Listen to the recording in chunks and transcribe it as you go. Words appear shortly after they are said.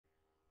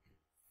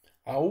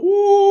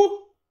Awoo!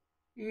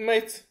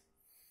 Mate,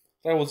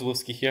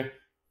 Rawuzlowski here.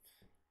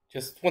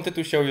 Just wanted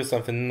to show you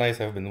something nice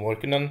I've been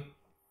working on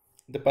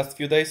the past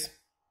few days.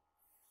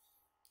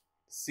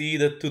 See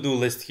the to-do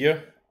list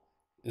here?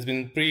 It's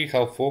been pretty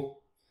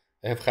helpful.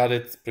 I have had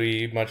it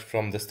pretty much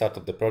from the start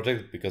of the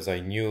project because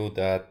I knew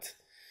that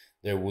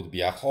there would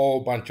be a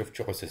whole bunch of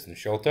choices in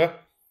Shelter.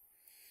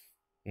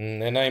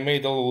 And I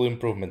made a little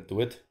improvement to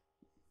it.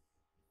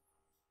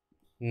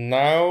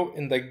 Now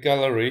in the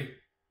gallery,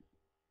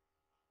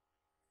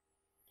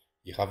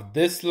 you have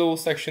this little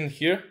section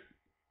here.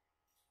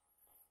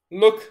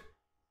 Look!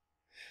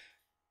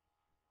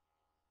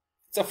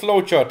 It's a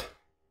flowchart.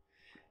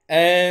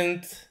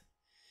 And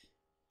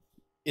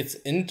it's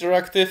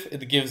interactive.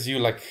 It gives you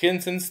like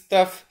hints and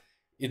stuff.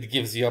 It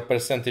gives you a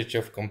percentage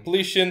of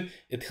completion.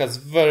 It has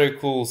very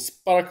cool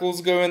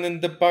sparkles going in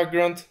the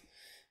background.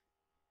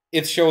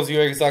 It shows you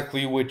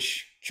exactly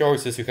which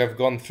choices you have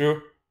gone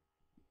through.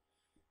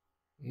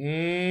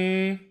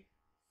 And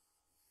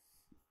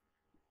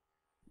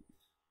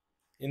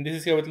this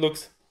is how it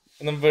looks,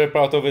 and I'm very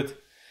proud of it.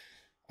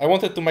 I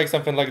wanted to make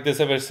something like this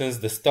ever since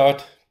the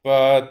start,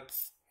 but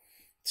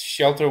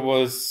Shelter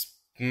was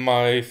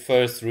my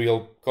first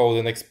real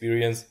coding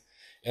experience,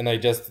 and I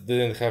just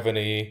didn't have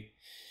any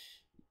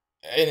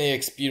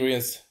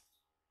experience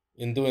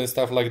in doing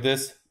stuff like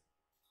this.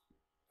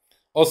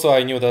 Also,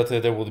 I knew that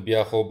there would be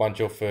a whole bunch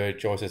of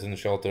choices in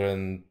Shelter,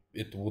 and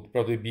it would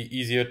probably be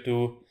easier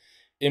to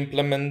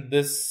implement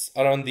this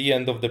around the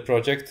end of the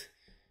project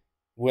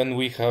when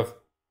we have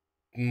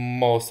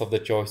most of the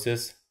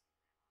choices.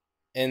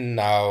 And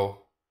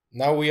now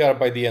we are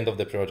by the end of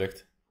the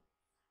project.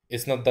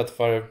 It's not that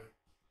far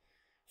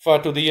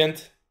to the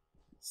end,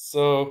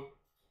 so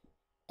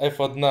I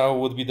thought now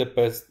would be the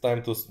best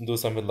time to do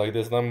something like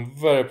this, and I'm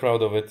very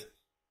proud of it.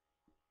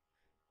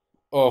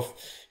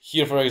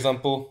 Here, for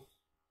example,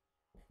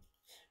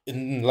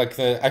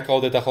 I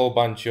called it a whole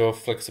bunch of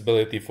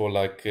flexibility for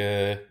like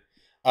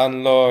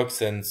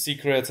unlocks and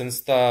secrets and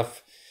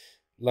stuff.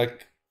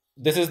 Like,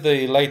 this is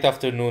the late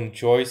afternoon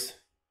choice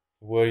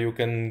where you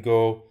can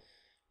go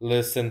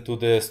listen to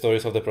the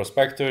stories of the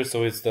prospectors.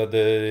 So it's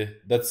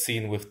that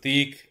scene with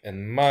Teak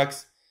and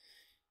Max.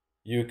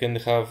 You can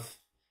have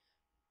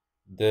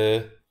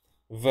the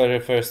very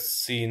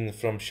first scene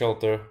from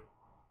Shelter,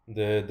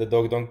 the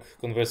dog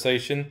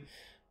conversation.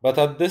 But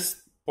at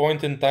this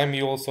point in time,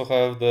 you also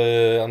have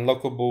the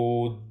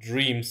unlockable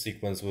dream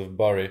sequence with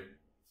Barry.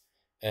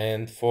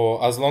 And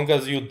for as long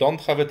as you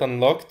don't have it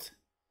unlocked,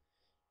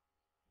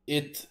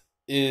 it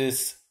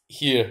is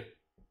here.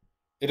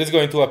 It is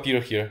going to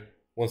appear here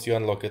once you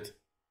unlock it.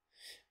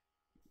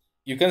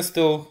 You can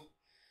still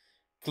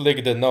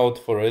click the node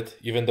for it,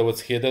 even though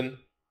it's hidden.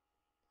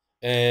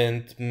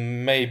 And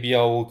maybe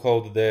I will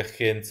code the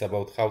hints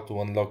about how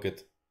to unlock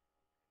it.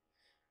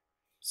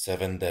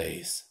 7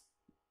 days.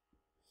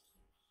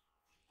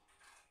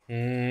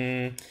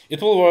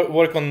 It will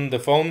work on the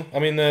phone. I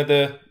mean,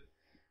 the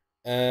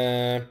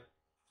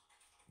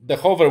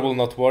hover will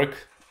not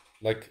work.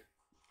 Like,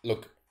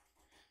 look.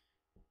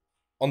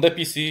 On the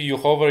PC, you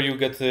hover, you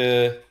get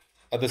a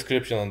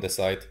description on the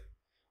side.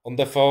 On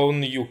the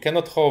phone, you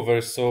cannot hover,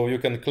 so you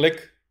can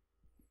click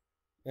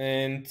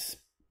and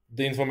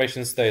the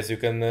information stays. You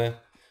can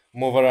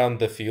move around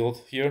the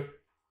field here.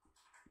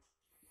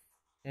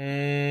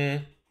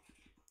 And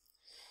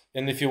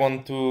if you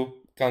want to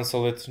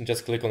cancel it,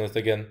 just click on it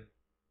again.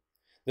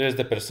 There's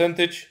the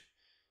percentage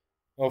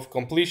of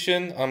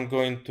completion. I'm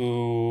going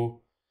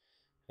to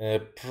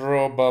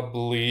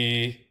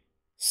probably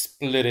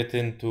split it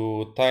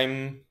into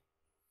time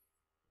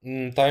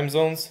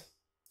zones.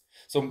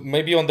 So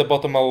maybe on the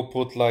bottom I will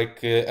put like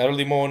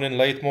early morning,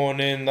 late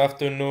morning,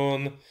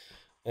 afternoon,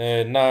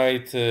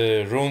 night,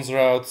 runes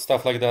route,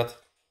 stuff like that.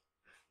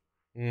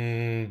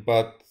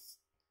 But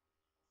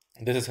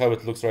this is how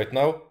it looks right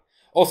now.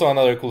 Also,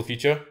 another cool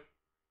feature.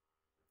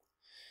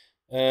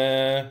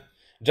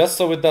 Just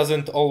so it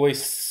doesn't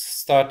always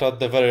start at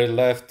the very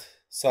left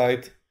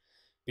side,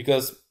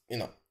 because, you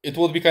know, it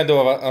would be kind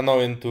of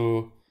annoying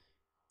to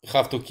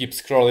have to keep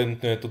scrolling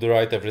to the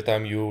right every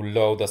time you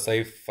load a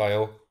save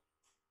file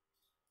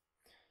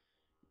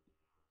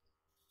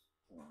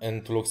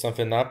and to look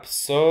something up.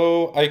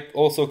 So I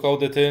also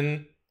coded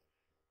in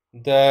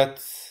that.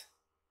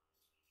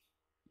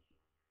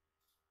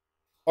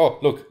 Oh,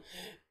 look,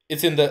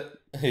 it's in the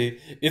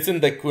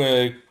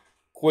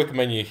quick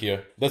menu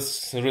here.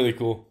 That's really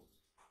cool.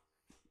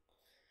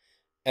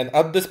 And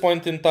at this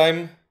point in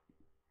time,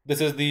 this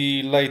is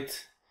the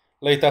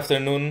late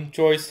afternoon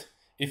choice.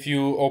 If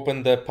you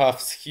open the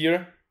paths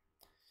here,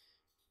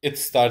 it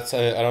starts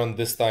around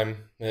this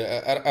time,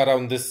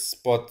 around this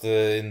spot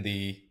in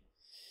the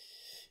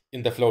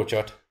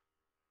flowchart.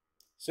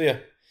 So yeah,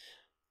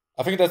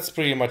 I think that's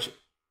pretty much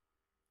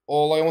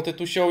all I wanted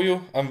to show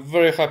you. I'm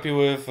very happy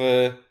with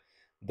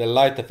the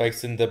light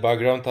effects in the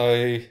background.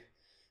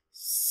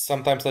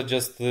 Sometimes I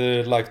just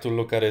like to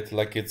look at it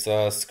like it's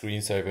a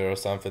screensaver or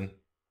something.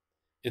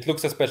 It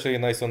looks especially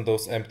nice on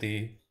those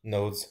empty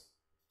nodes.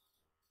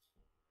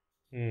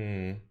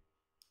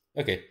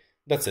 Okay,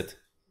 that's it.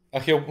 I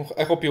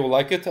hope you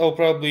like it. I'll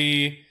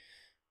probably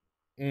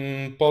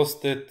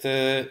post it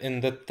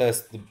in the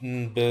test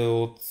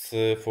build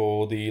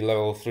for the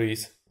level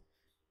 3s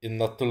in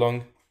not too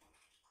long.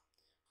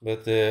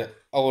 But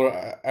I'll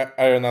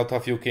iron out a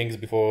few kinks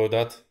before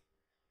that.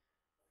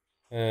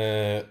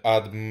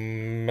 Add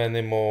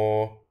many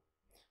more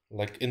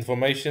like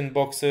information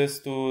boxes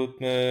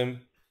to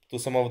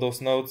some of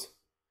those nodes.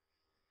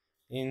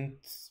 And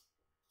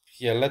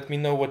yeah, let me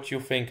know what you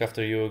think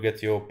after you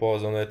get your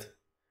paws on it.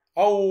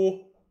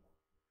 Oh!